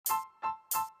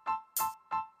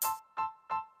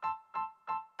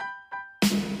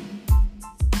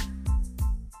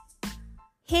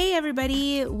Hey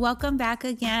everybody, welcome back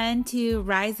again to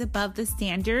Rise Above the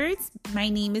Standards. My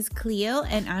name is Cleo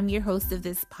and I'm your host of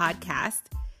this podcast.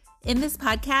 In this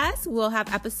podcast, we'll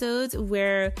have episodes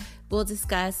where we'll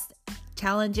discuss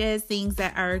challenges, things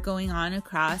that are going on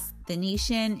across the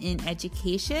nation in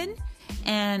education,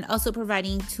 and also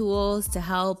providing tools to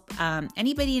help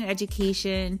anybody in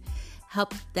education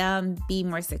help them be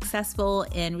more successful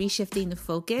in reshifting the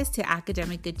focus to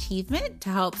academic achievement to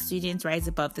help students rise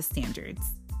above the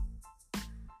standards.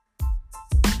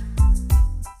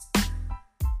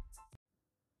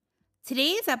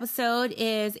 Today's episode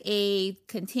is a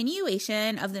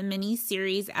continuation of the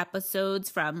mini-series episodes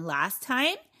from last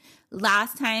time.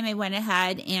 Last time I went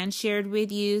ahead and shared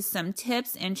with you some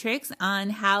tips and tricks on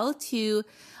how to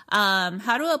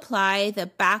apply the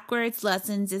backwards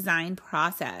lesson design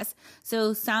process.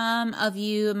 So some of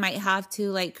you might have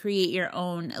to create your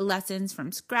own lessons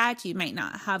from scratch. You might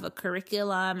not have a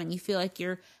curriculum and you feel like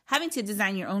you're having to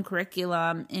design your own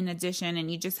curriculum in addition, and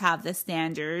you just have the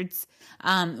standards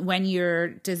when you're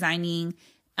designing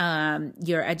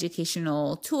your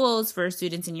educational tools for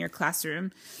students in your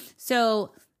classroom.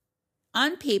 So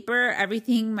on paper,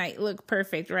 everything might look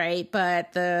perfect, right?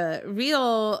 But the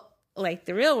real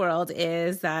world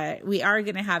is that we are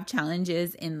going to have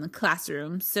challenges in the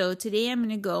classroom. So today I'm going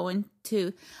to go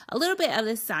into a little bit of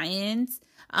the science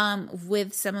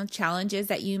with some of the challenges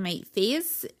that you might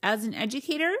face as an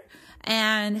educator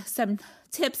and some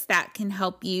tips that can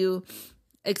help you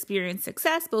experience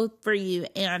success both for you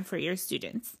and for your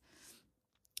students.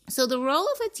 So the role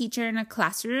of a teacher in a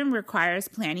classroom requires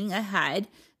planning ahead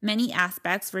many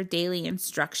aspects for daily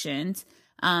instructions.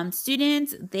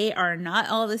 Students, they are not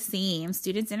all the same.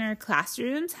 Students in our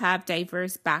classrooms have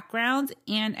diverse backgrounds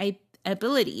and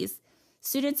abilities.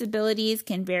 Students' abilities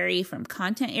can vary from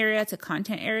content area to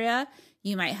content area.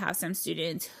 You might have some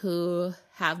students who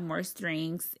have more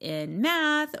strengths in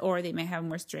math, or they might have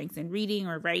more strengths in reading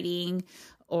or writing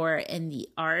or in the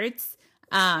arts.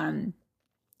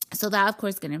 So that, of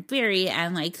course, is going to vary.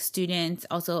 And students'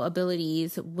 also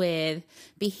abilities with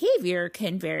behavior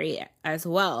can vary as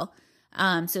well.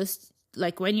 So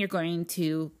when you're going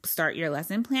to start your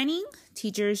lesson planning,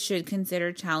 teachers should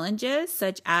consider challenges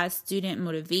such as student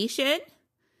motivation,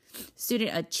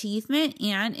 student achievement,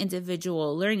 and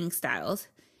individual learning styles.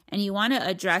 And you want to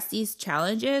address these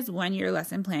challenges when you're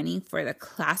lesson planning for the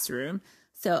classroom.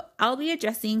 So I'll be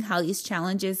addressing how these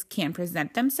challenges can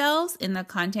present themselves in the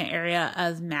content area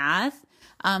of math,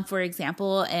 for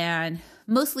example, and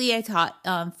mostly I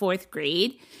taught fourth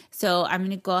grade. So I'm going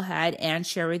to go ahead and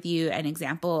share with you an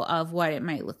example of what it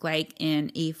might look like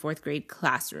in a fourth grade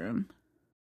classroom.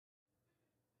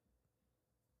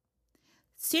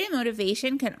 Student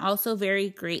motivation can also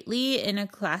vary greatly in a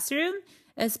classroom,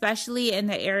 especially in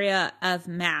the area of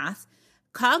math.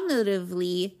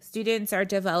 Cognitively, students are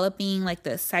developing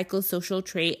the psychosocial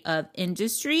trait of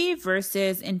industry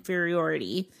versus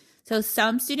inferiority. So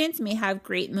some students may have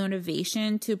great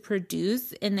motivation to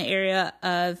produce in the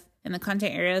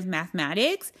content area of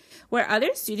mathematics, where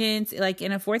other students,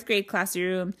 in a fourth grade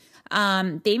classroom,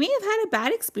 they may have had a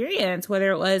bad experience,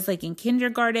 whether it was in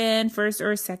kindergarten, first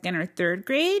or second or third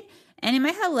grade, and it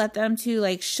might have led them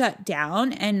to shut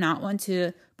down and not want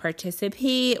to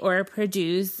participate or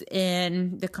produce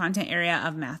in the content area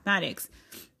of mathematics.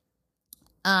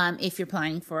 If you're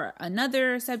planning for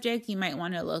another subject, you might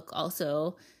want to look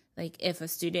also if a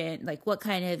student, what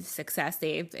kind of success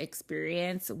they've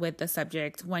experienced with the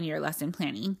subject when you're lesson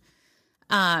planning.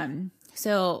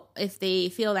 So if they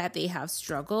feel that they have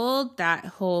struggled, that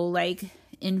whole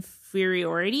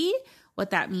inferiority, what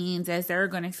that means is they're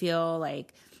going to feel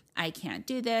I can't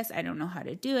do this. I don't know how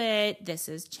to do it. This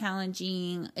is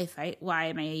challenging. Why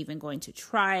am I even going to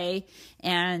try?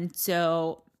 And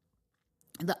so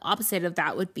the opposite of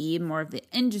that would be more of the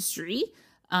industry,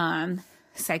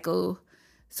 psychosocial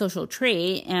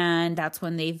trait. And that's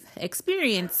when they've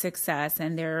experienced success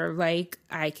and they're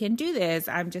I can do this.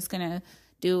 I'm just going to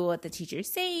do what the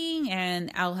teacher's saying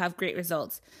and I'll have great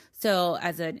results. So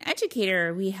as an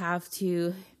educator, we have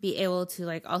to be able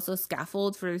to also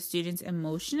scaffold for the students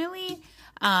emotionally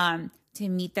to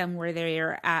meet them where they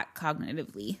are at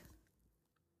cognitively.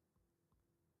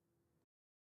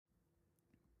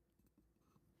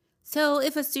 So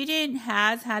if a student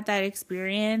has had that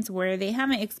experience where they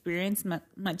haven't experienced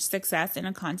much success in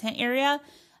a content area,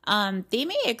 they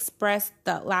may express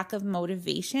the lack of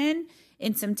motivation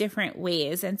in some different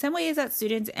ways. And some ways that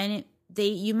students,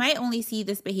 you might only see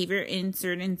this behavior in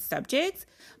certain subjects,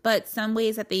 but some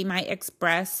ways that they might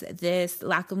express this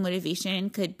lack of motivation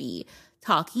could be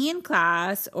talking in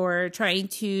class or trying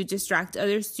to distract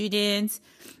other students,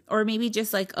 or maybe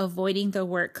just like avoiding the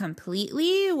work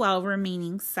completely while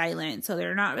remaining silent. So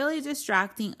they're not really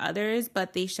distracting others,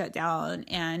 but they shut down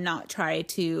and not try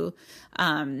to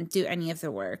do any of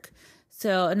the work.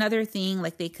 So another thing,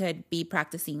 like they could be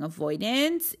practicing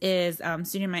avoidance, is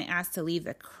student might ask to leave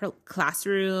the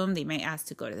classroom. They might ask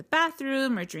to go to the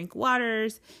bathroom or drink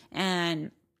waters, and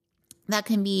that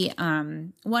can be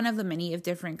one of the many of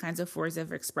different kinds of forms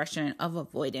of expression of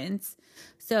avoidance.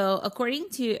 So according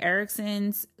to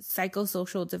Erickson's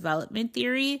psychosocial development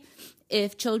theory,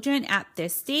 if children at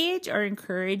this stage are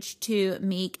encouraged to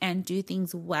make and do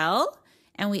things well,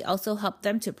 and we also help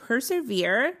them to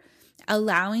persevere,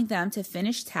 allowing them to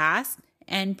finish tasks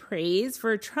and praise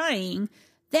for trying,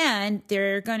 then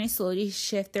they're going to slowly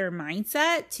shift their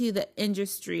mindset to the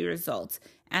industry results.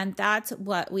 And that's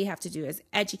what we have to do as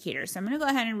educators. So I'm going to go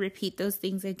ahead and repeat those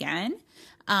things again.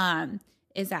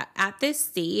 Is that at this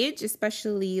stage,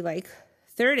 especially like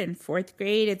 3rd and 4th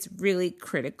grade, it's really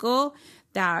critical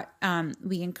that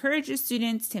we encourage the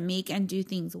students to make and do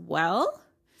things well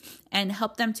and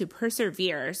help them to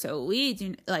persevere. So we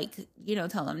do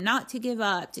tell them not to give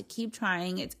up, to keep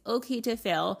trying. It's okay to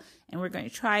fail, and we're going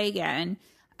to try again.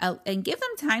 And give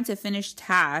them time to finish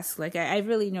tasks. Like I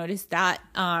really noticed that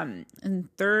in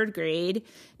 3rd grade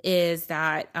is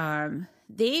that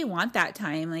they want that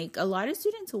time. Like a lot of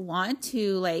students want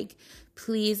to like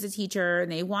please the teacher,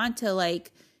 and they want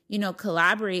to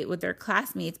collaborate with their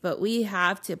classmates, but we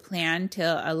have to plan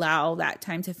to allow that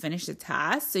time to finish the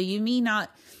task. So you may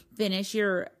not finish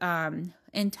your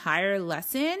entire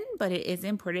lesson, but it is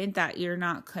important that you're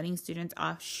not cutting students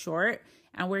off short,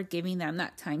 and we're giving them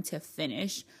that time to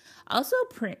finish. Also,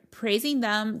 praising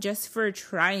them just for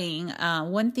trying.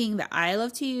 One thing that I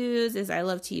love to use is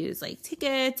like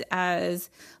tickets as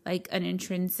like an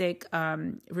intrinsic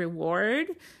reward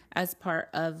as part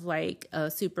of like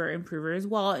a super improver's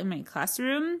wall in my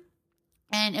classroom.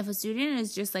 And if a student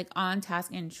is just like on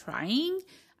task and trying,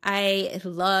 I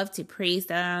love to praise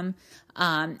them.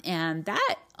 And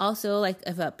that also, like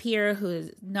if a peer who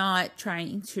is not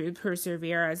trying to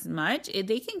persevere as much,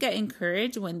 they can get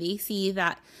encouraged when they see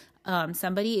that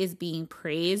somebody is being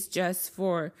praised just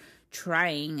for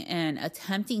trying and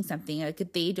attempting something.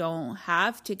 Like they don't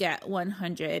have to get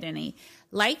 100. And I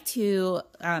like to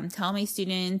tell my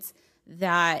students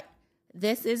that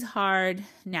this is hard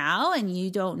now, and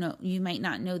you might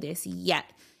not know this yet.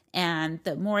 And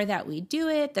the more that we do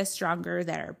it, the stronger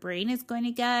that our brain is going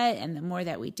to get. And the more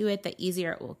that we do it, the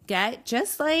easier it will get.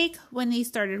 Just like when they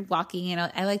started walking. And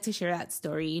I like to share that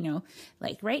story,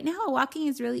 like right now, walking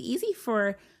is really easy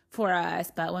for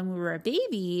us. But when we were a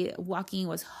baby, walking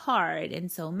was hard. And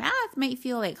so math might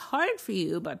feel like hard for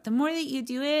you, but the more that you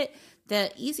do it,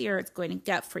 the easier it's going to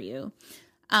get for you.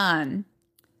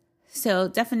 So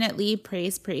definitely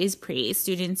praise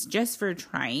students just for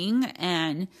trying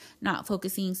and not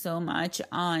focusing so much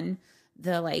on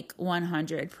the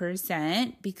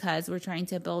 100%, because we're trying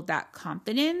to build that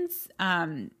confidence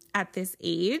at this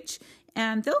age,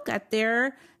 and they'll get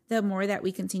there the more that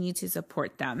we continue to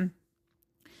support them.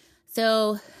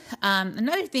 So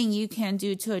another thing you can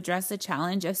do to address the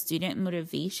challenge of student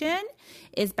motivation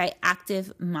is by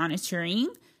active monitoring,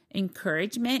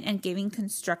 encouragement, and giving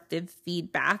constructive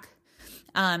feedback.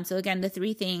 So again, the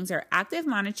 3 things are active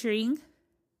monitoring,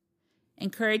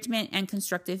 encouragement, and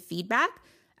constructive feedback.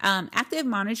 Active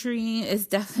monitoring is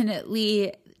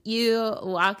definitely you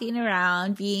walking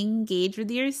around, being engaged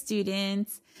with your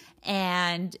students,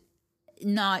 and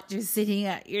not just sitting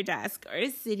at your desk or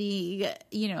sitting,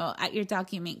 at your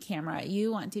document camera.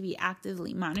 You want to be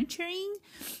actively monitoring.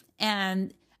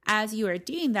 And as you are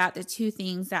doing that, the 2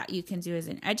 things that you can do as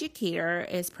an educator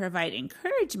is provide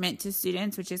encouragement to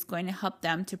students, which is going to help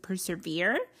them to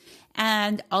persevere,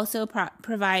 and also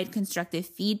provide constructive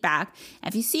feedback.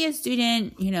 If you see a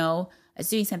student, is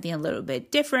doing something a little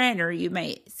bit different, or you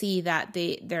might see that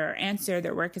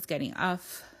their work is getting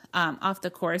off the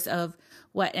course of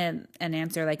what an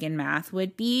answer like in math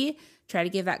would be, try to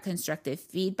give that constructive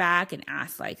feedback and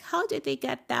ask how did they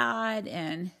get that?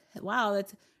 And wow,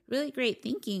 that's really great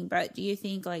thinking, but do you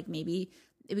think maybe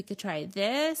we could try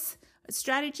this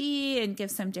strategy, and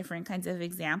give some different kinds of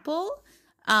example?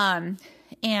 And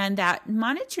that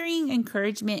monitoring,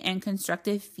 encouragement, and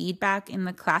constructive feedback in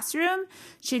the classroom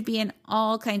should be in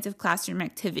all kinds of classroom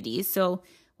activities. So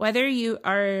whether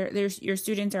your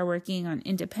students are working on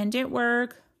independent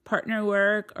work, partner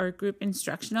work, or group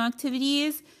instructional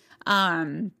activities,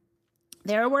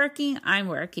 they're working, I'm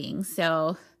working.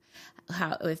 So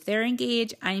if they're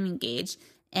engaged, I'm engaged.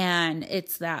 And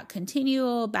it's that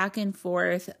continual back and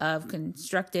forth of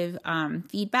constructive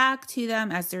feedback to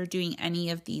them as they're doing any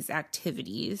of these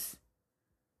activities.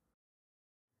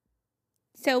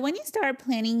 So when you start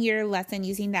planning your lesson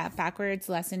using that backwards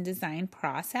lesson design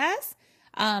process,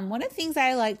 one of the things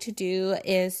I like to do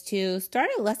is to start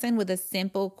a lesson with a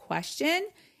simple question,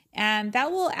 and that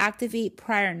will activate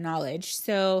prior knowledge.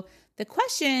 So the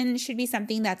question should be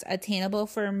something that's attainable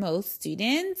for most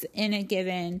students in a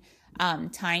given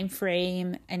time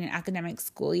frame in an academic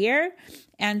school year.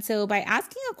 And so by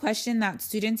asking a question that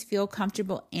students feel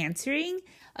comfortable answering,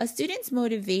 a student's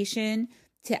motivation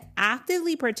to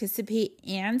actively participate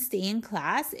and stay in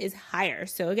class is higher.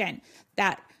 So again,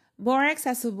 that more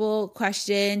accessible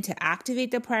question to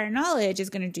activate the prior knowledge is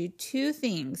going to do two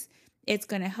things. It's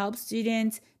going to help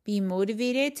students be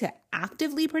motivated to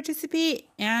actively participate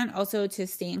and also to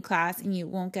stay in class, and you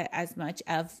won't get as much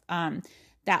of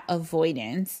that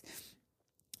avoidance.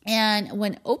 And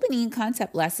when opening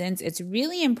concept lessons, it's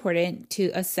really important to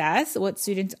assess what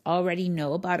students already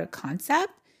know about a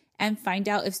concept and find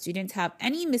out if students have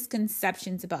any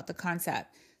misconceptions about the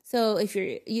concept. So if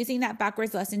you're using that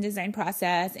backwards lesson design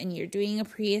process and you're doing a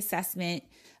pre-assessment,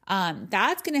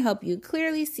 that's going to help you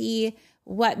clearly see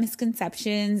what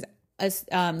misconceptions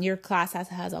your class has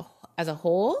as a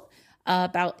whole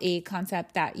about a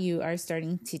concept that you are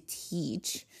starting to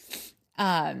teach.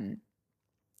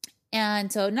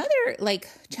 And so another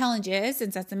challenges,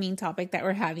 since that's the main topic that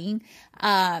we're having,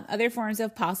 other forms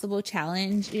of possible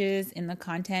challenges in the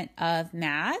content of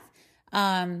math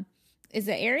is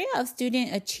the area of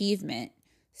student achievement.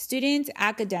 Students'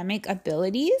 academic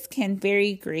abilities can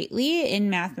vary greatly in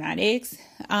mathematics.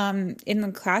 In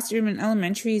the classroom in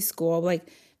elementary school,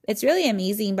 it's really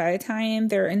amazing. By the time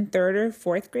they're in 3rd or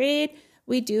 4th grade,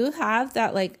 we do have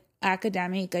that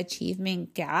academic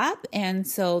achievement gap. And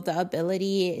so the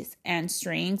abilities and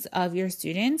strengths of your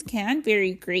students can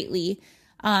vary greatly.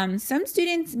 Some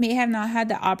students may have not had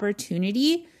the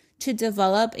opportunity to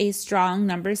develop a strong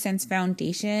number sense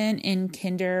foundation in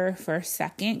kinder,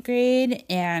 1st, 2nd grade.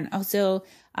 And also,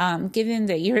 given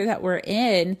the year that we're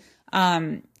in,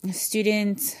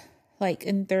 students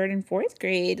in 3rd and 4th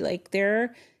grade,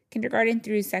 their kindergarten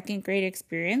through 2nd grade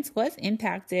experience was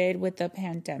impacted with the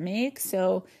pandemic.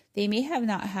 So they may have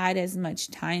not had as much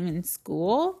time in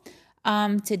school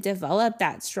to develop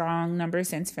that strong number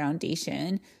sense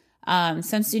foundation.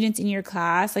 Some students in your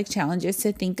class, challenges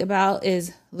to think about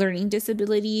is learning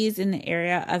disabilities in the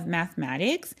area of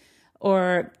mathematics,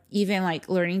 or even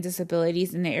learning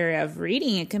disabilities in the area of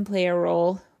reading. It can play a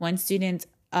role when students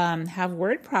have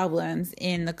word problems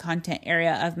in the content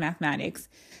area of mathematics.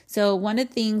 So one of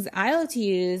the things I like to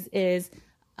use is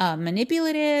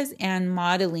manipulatives and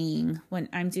modeling when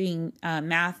I'm doing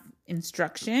math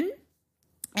instruction.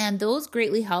 And those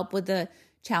greatly help with the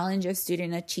challenge of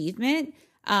student achievement,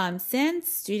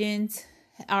 since students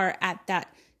are at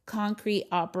that concrete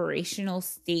operational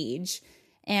stage.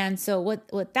 And so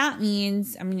what that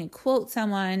means, I'm going to quote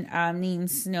someone named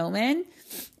Snowman,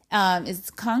 is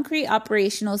concrete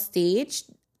operational stage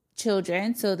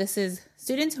children. So this is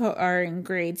students who are in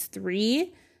grades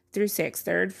 3 through 6,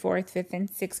 3rd, 4th, 5th, and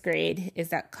 6th grade is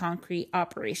that concrete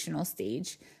operational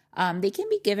stage. They can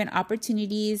be given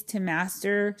opportunities to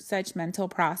master such mental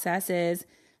processes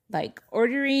like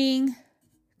ordering,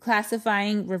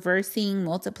 classifying, reversing,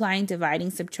 multiplying, dividing,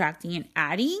 subtracting, and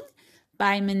adding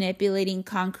by manipulating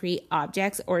concrete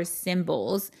objects or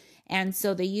symbols. And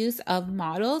so the use of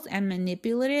models and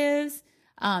manipulatives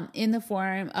in the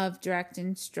form of direct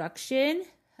instruction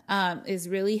is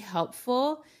really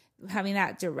helpful. Having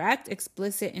that direct,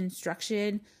 explicit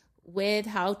instruction with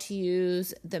how to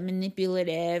use the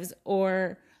manipulatives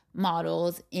or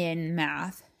models in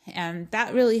math. And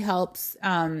that really helps,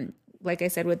 like I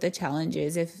said, with the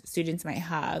challenges, if students might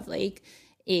have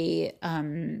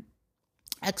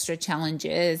extra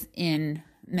challenges in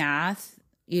math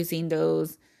using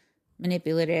those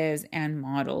manipulatives and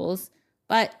models.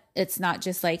 But it's not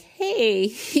just hey,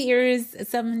 here's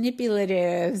some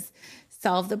manipulatives,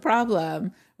 solve the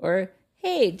problem, or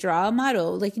hey, draw a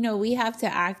model. We have to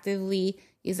actively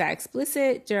use that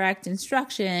explicit direct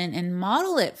instruction and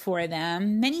model it for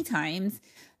them many times,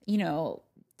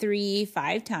 3,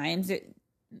 5 times.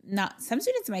 Some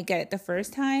students might get it the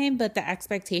first time, but the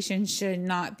expectation should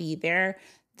not be there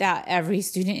that every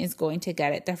student is going to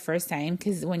get it the first time.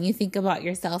 Because when you think about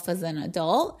yourself as an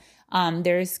adult,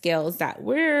 there's skills that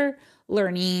we're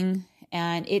learning,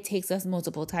 and it takes us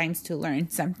multiple times to learn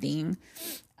something.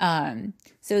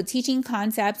 So teaching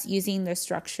concepts using the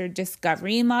structured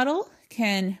discovery model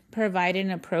can provide an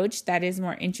approach that is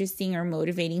more interesting or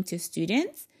motivating to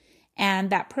students, and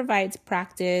that provides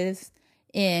practice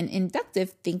in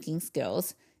inductive thinking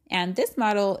skills. And this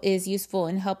model is useful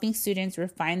in helping students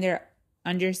refine their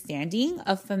understanding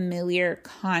of familiar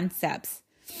concepts.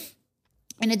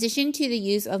 In addition to the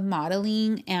use of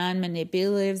modeling and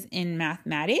manipulatives in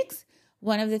mathematics,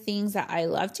 one of the things that I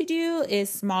love to do is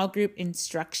small group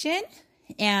instruction.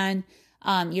 And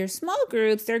your small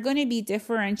groups, they're going to be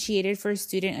differentiated for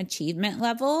student achievement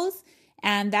levels.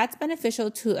 And that's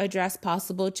beneficial to address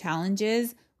possible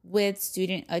challenges with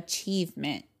student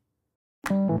achievement.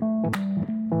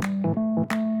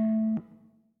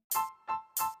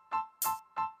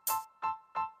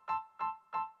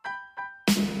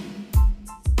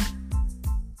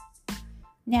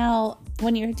 Now,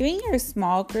 when you're doing your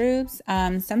small groups,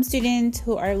 some students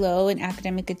who are low in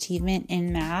academic achievement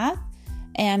in math,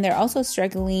 and they're also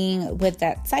struggling with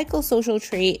that psychosocial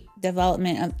trait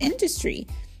development of industry.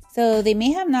 So they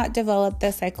may have not developed the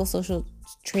psychosocial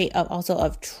trait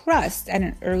of trust at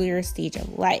an earlier stage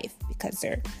of life because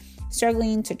they're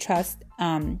struggling to trust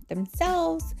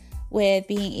themselves with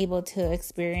being able to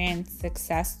experience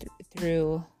success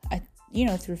through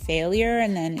failure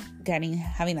and then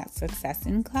having that success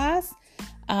in class.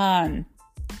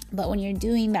 But when you're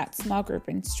doing that small group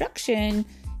instruction,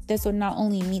 this will not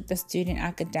only meet the student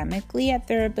academically at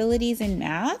their abilities in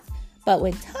math, but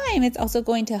with time, it's also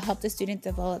going to help the student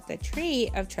develop the trait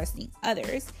of trusting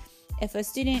others. If a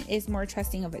student is more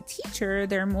trusting of a teacher,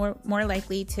 they're more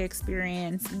likely to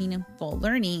experience meaningful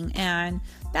learning. And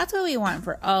that's what we want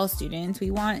for all students.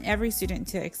 We want every student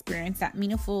to experience that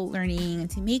meaningful learning and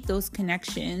to make those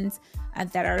connections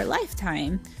that are a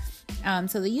lifetime.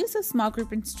 So the use of small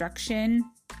group instruction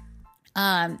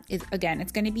is, again,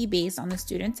 it's going to be based on the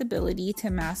student's ability to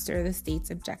master the state's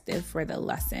objective for the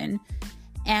lesson.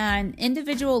 And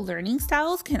individual learning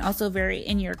styles can also vary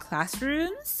in your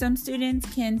classrooms. Some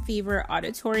students can favor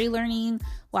auditory learning,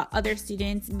 while other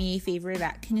students may favor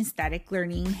that kinesthetic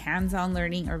learning, hands-on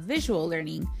learning, or visual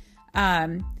learning.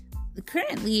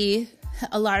 Currently,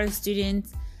 a lot of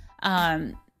students,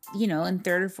 in 3rd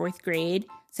or 4th grade,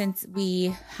 since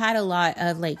we had a lot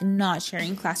of not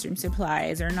sharing classroom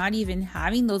supplies or not even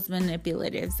having those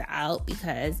manipulatives out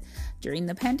because during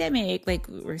the pandemic, we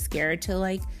were scared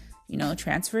to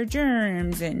transfer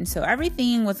germs. And so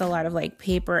everything was a lot of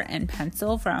paper and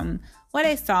pencil from what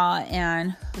I saw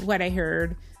and what I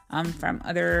heard from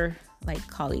other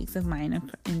colleagues of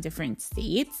mine in different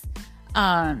states.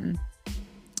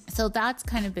 So that's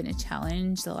kind of been a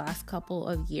challenge the last couple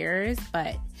of years,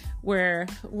 but we're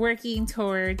working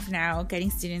towards now getting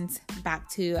students back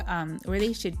to where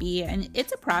they should be. And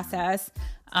it's a process.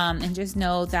 And just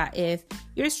know that if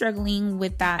you're struggling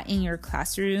with that in your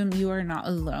classroom, you are not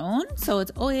alone. So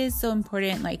it's always so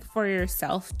important, for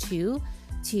yourself too,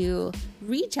 to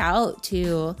reach out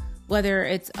to whether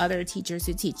it's other teachers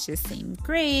who teach the same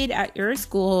grade at your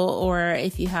school, or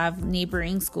if you have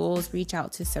neighboring schools, reach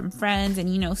out to some friends.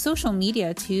 And, social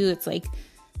media too. It's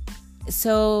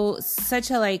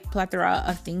such a plethora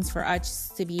of things for us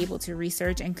to be able to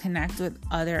research and connect with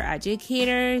other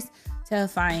educators to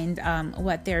find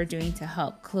what they're doing to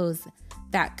help close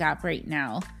that gap right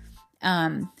now.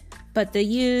 But the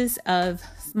use of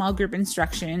small group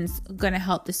instruction is going to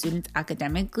help the students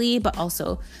academically, but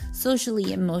also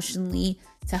socially, emotionally,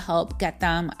 to help get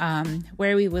them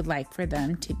where we would like for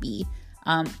them to be.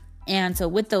 And so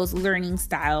with those learning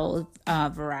style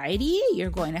variety, you're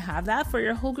going to have that for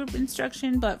your whole group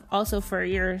instruction, but also for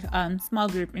your small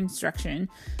group instruction.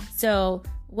 So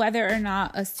whether or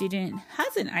not a student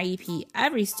has an IEP,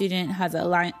 every student has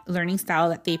a learning style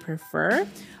that they prefer,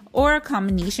 or a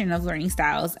combination of learning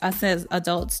styles. Us as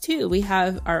adults too, we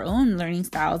have our own learning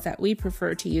styles that we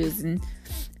prefer to use. And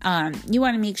you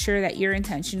want to make sure that you're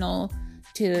intentional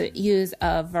to use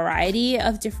a variety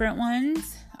of different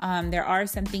ones. There are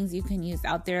some things you can use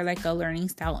out there, like a learning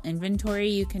style inventory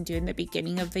you can do in the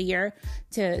beginning of the year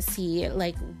to see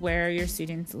where your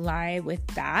students lie with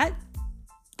that.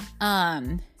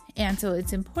 And so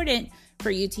it's important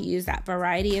for you to use that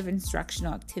variety of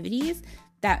instructional activities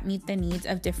that meet the needs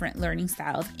of different learning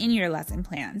styles in your lesson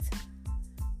plans.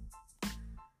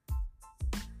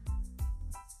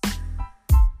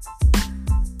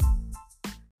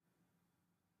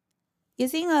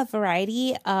 Using a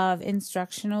variety of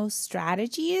instructional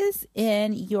strategies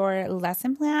in your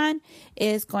lesson plan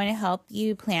is going to help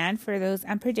you plan for those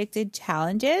unpredicted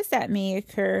challenges that may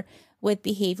occur with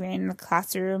behavior in the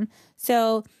classroom.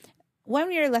 So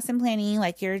when you're lesson planning,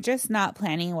 you're just not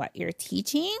planning what you're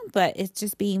teaching, but it's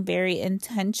just being very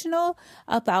intentional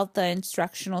about the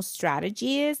instructional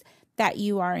strategies that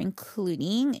you are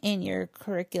including in your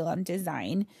curriculum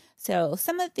design. So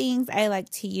some of the things I like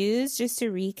to use, just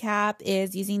to recap,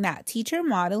 is using that teacher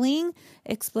modeling,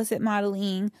 explicit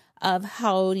modeling of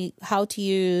how to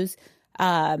use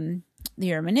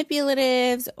your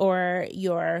manipulatives or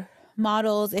your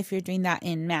models. If you're doing that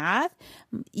in math,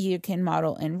 you can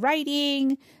model in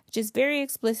writing, just very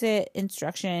explicit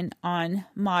instruction on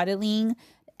modeling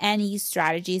any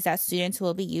strategies that students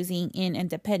will be using in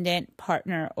independent,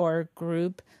 partner, or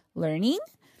group learning.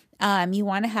 You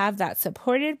want to have that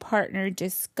supported partner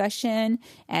discussion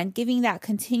and giving that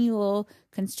continual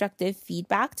constructive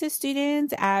feedback to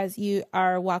students as you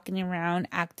are walking around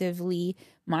actively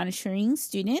monitoring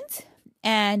students.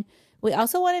 And we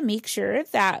also want to make sure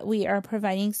that we are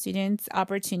providing students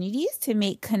opportunities to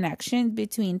make connections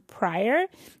between prior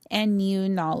and new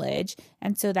knowledge,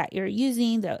 and so that you're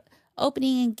using the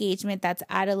opening engagement that's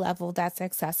at a level that's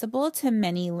accessible to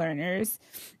many learners.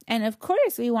 And of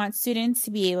course, we want students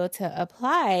to be able to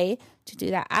apply to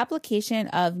do that application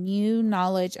of new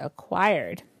knowledge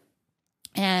acquired.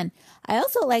 And I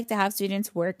also like to have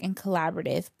students work in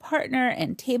collaborative partner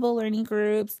and table learning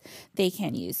groups. They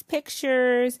can use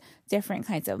pictures, different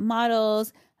kinds of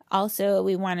models. Also,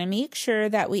 we want to make sure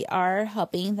that we are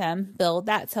helping them build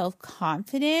that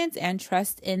self-confidence and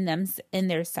trust in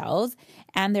themselves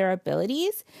and their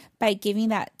abilities by giving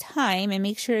that time, and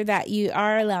make sure that you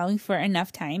are allowing for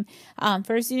enough time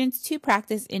for students to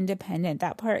practice independent.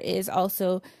 That part is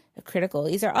also critical.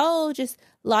 These are all just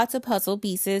lots of puzzle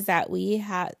pieces that we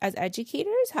have as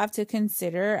educators have to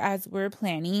consider as we're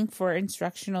planning for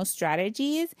instructional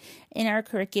strategies in our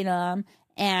curriculum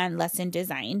and lesson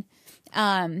design.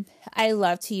 I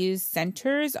love to use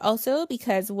centers also,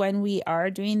 because when we are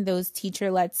doing those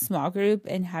teacher-led small group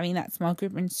and having that small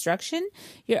group instruction,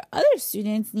 your other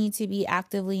students need to be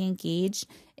actively engaged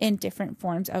in different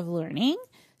forms of learning.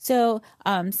 So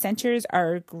centers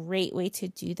are a great way to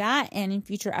do that. And in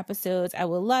future episodes, I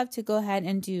would love to go ahead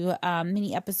and do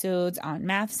mini episodes on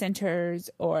math centers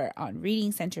or on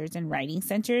reading centers and writing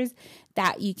centers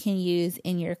that you can use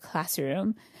in your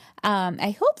classroom.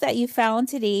 I hope that you found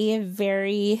today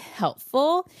very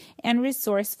helpful and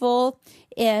resourceful.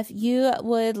 If you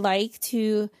would like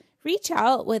to reach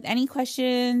out with any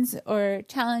questions or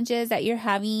challenges that you're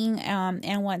having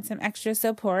and want some extra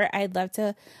support, I'd love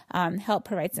to help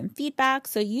provide some feedback.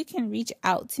 So you can reach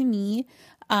out to me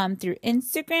through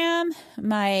Instagram.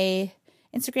 My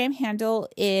Instagram handle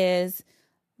is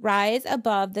Rise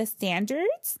Above the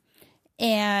Standards.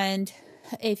 And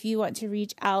if you want to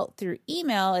reach out through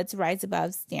email, it's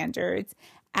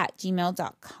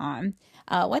riseabovestandards@gmail.com.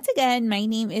 Once again, my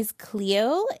name is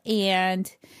Cleo,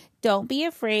 and don't be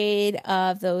afraid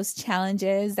of those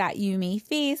challenges that you may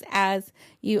face as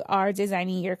you are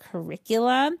designing your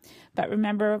curriculum. But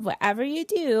remember, whatever you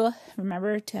do,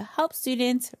 remember to help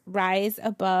students rise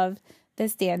above the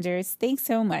standards. Thanks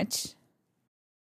so much.